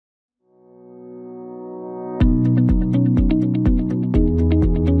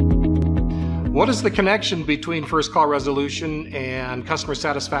What is the connection between first call resolution and customer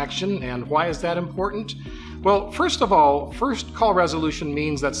satisfaction, and why is that important? Well, first of all, first call resolution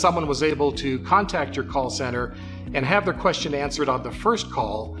means that someone was able to contact your call center and have their question answered on the first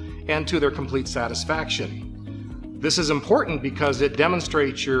call and to their complete satisfaction. This is important because it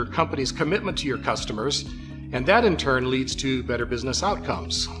demonstrates your company's commitment to your customers, and that in turn leads to better business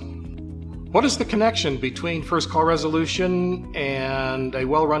outcomes. What is the connection between first call resolution and a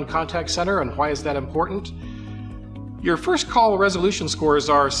well-run contact center, and why is that important? Your first call resolution scores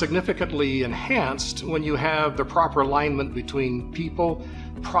are significantly enhanced when you have the proper alignment between people,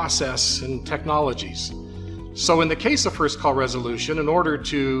 process, and technologies. So in the case of first call resolution, in order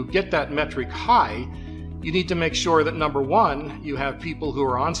to get that metric high, you need to make sure that number one, you have people who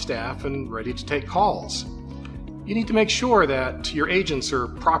are on staff and ready to take calls. You need to make sure that your agents are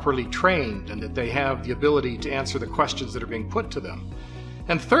properly trained and that they have the ability to answer the questions that are being put to them.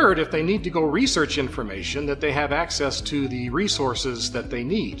 And third, if they need to go research information, that they have access to the resources that they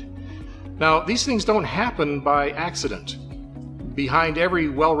need. Now, these things don't happen by accident. Behind every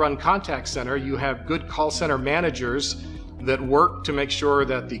well-run contact center, you have good call center managers that work to make sure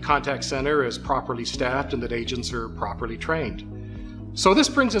that the contact center is properly staffed and that agents are properly trained. So this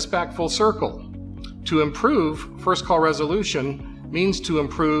brings us back full circle. To improve first call resolution means to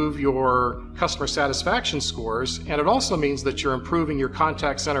improve your customer satisfaction scores, and it also means that you're improving your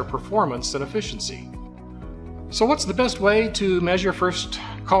contact center performance and efficiency. So what's the best way to measure first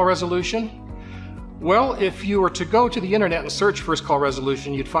call resolution? Well, if you were to go to the internet and search first call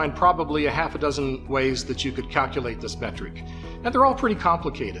resolution, you'd find probably a half a dozen ways that you could calculate this metric, and they're all pretty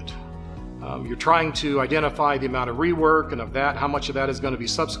complicated. You're trying to identify the amount of rework, and of that, how much of that is going to be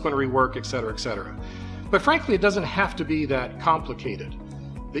subsequent rework, etc., etc. But frankly, it doesn't have to be that complicated.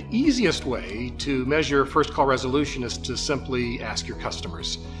 The easiest way to measure first call resolution is to simply ask your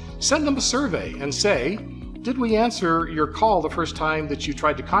customers. Send them a survey and say, did we answer your call the first time that you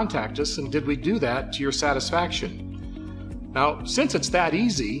tried to contact us, and did we do that to your satisfaction? Now, since it's that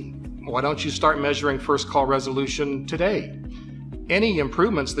easy, why don't you start measuring first call resolution today? Any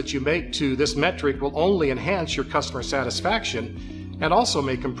improvements that you make to this metric will only enhance your customer satisfaction and also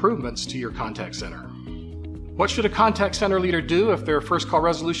make improvements to your contact center. What should a contact center leader do if their first call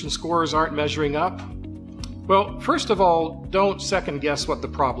resolution scores aren't measuring up? Well, first of all, don't second guess what the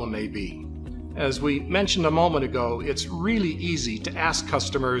problem may be. As we mentioned a moment ago, it's really easy to ask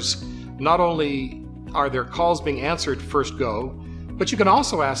customers not only are their calls being answered first go, but you can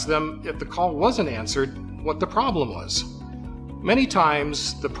also ask them if the call wasn't answered, what the problem was. Many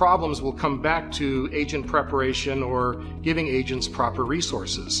times, the problems will come back to agent preparation or giving agents proper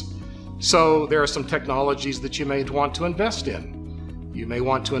resources. So there are some technologies that you may want to invest in. You may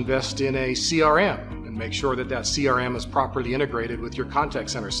want to invest in a CRM and make sure that that CRM is properly integrated with your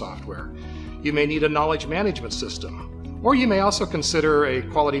contact center software. You may need a knowledge management system, or you may also consider a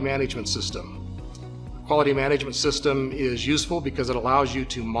quality management system. A quality management system is useful because it allows you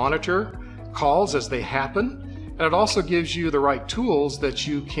to monitor calls as they happen, and it also gives you the right tools that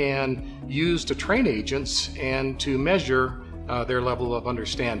you can use to train agents and to measure their level of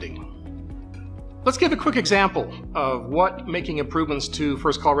understanding. Let's give a quick example of what making improvements to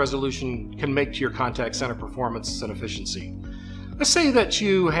first call resolution can make to your contact center performance and efficiency. Let's say that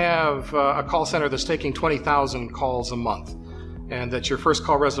you have a call center that's taking 20,000 calls a month and that your first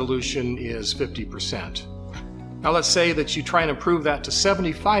call resolution is 50%. Now let's say that you try and improve that to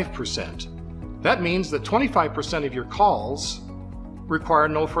 75%. That means that 25% of your calls require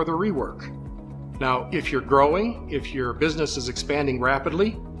no further rework. Now, if you're growing, if your business is expanding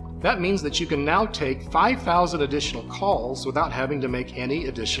rapidly, that means that you can now take 5,000 additional calls without having to make any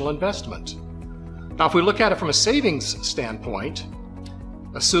additional investment. Now, if we look at it from a savings standpoint,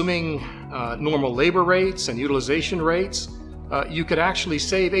 assuming normal labor rates and utilization rates, you could actually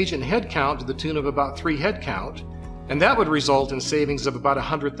save agent headcount to the tune of about 3 headcount, and that would result in savings of about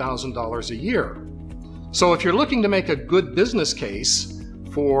 $100,000 a year. So if you're looking to make a good business case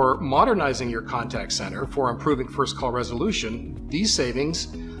for modernizing your contact center, for improving first call resolution, these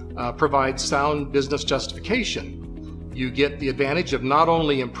savings provide sound business justification. You get the advantage of not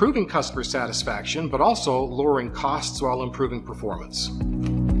only improving customer satisfaction, but also lowering costs while improving performance.